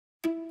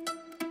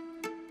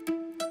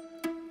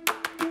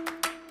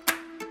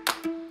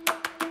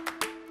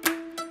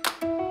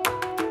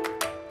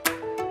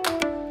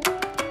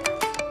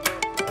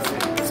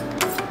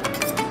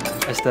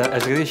the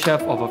executive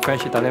chef of a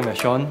French Italian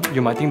restaurant,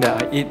 you might think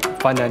that I eat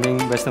fine dining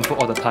Western food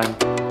all the time.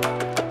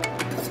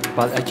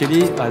 But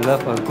actually, I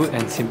love a good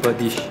and simple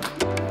dish.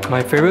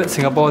 My favorite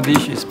Singapore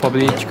dish is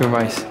probably chicken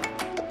rice.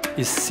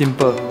 It's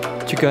simple,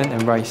 chicken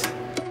and rice.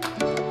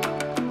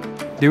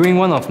 During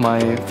one of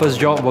my first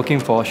job working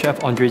for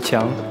Chef Andre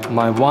Chiang,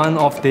 my one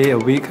off day a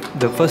week,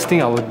 the first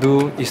thing I would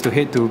do is to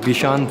head to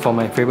Bishan for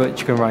my favorite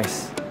chicken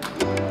rice.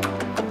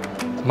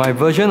 My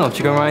version of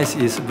chicken rice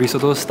is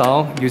risotto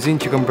style using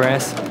chicken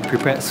breast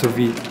prepared sous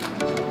vide.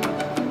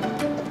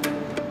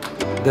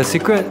 The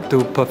secret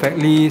to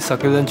perfectly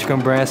succulent chicken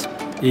breast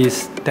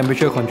is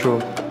temperature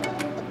control.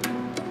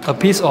 A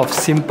piece of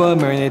simple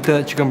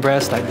marinated chicken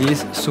breast like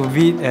this, sous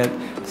vide at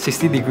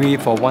 60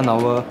 degrees for 1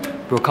 hour,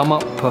 will come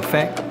out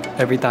perfect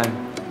every time.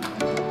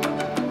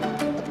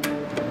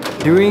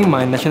 During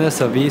my national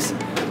service,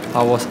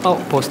 I was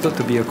outposted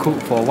to be a cook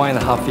for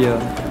 1.5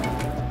 years.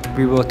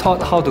 We were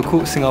taught how to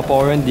cook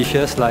Singaporean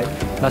dishes like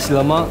nasi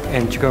lemak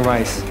and chicken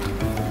rice.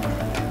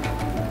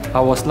 I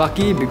was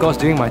lucky because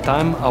during my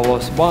time, I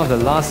was one of the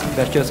last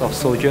batches of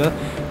soldiers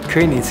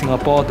trained in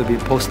Singapore to be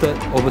posted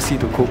overseas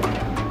to cook.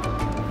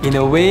 In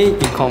a way,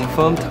 it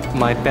confirmed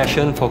my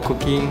passion for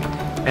cooking,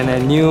 and I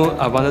knew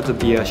I wanted to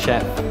be a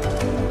chef.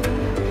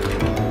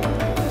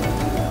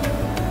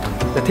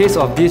 The taste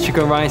of this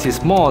chicken rice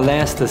is more or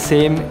less the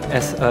same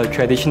as a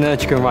traditional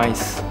chicken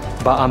rice,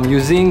 but I'm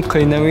using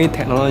culinary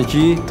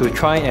technology to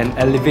try and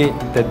elevate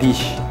the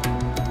dish.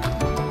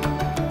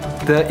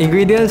 The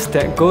ingredients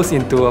that goes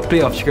into a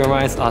plate of chicken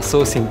rice are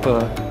so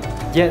simple,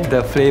 yet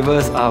the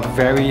flavors are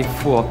very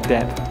full of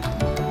depth.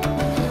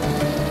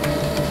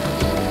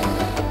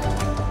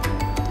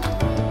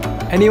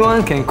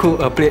 Anyone can cook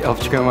a plate of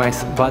chicken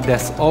rice, but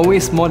there's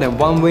always more than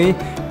one way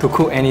to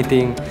cook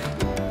anything.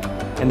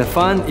 And the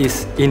fun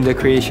is in the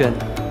creation.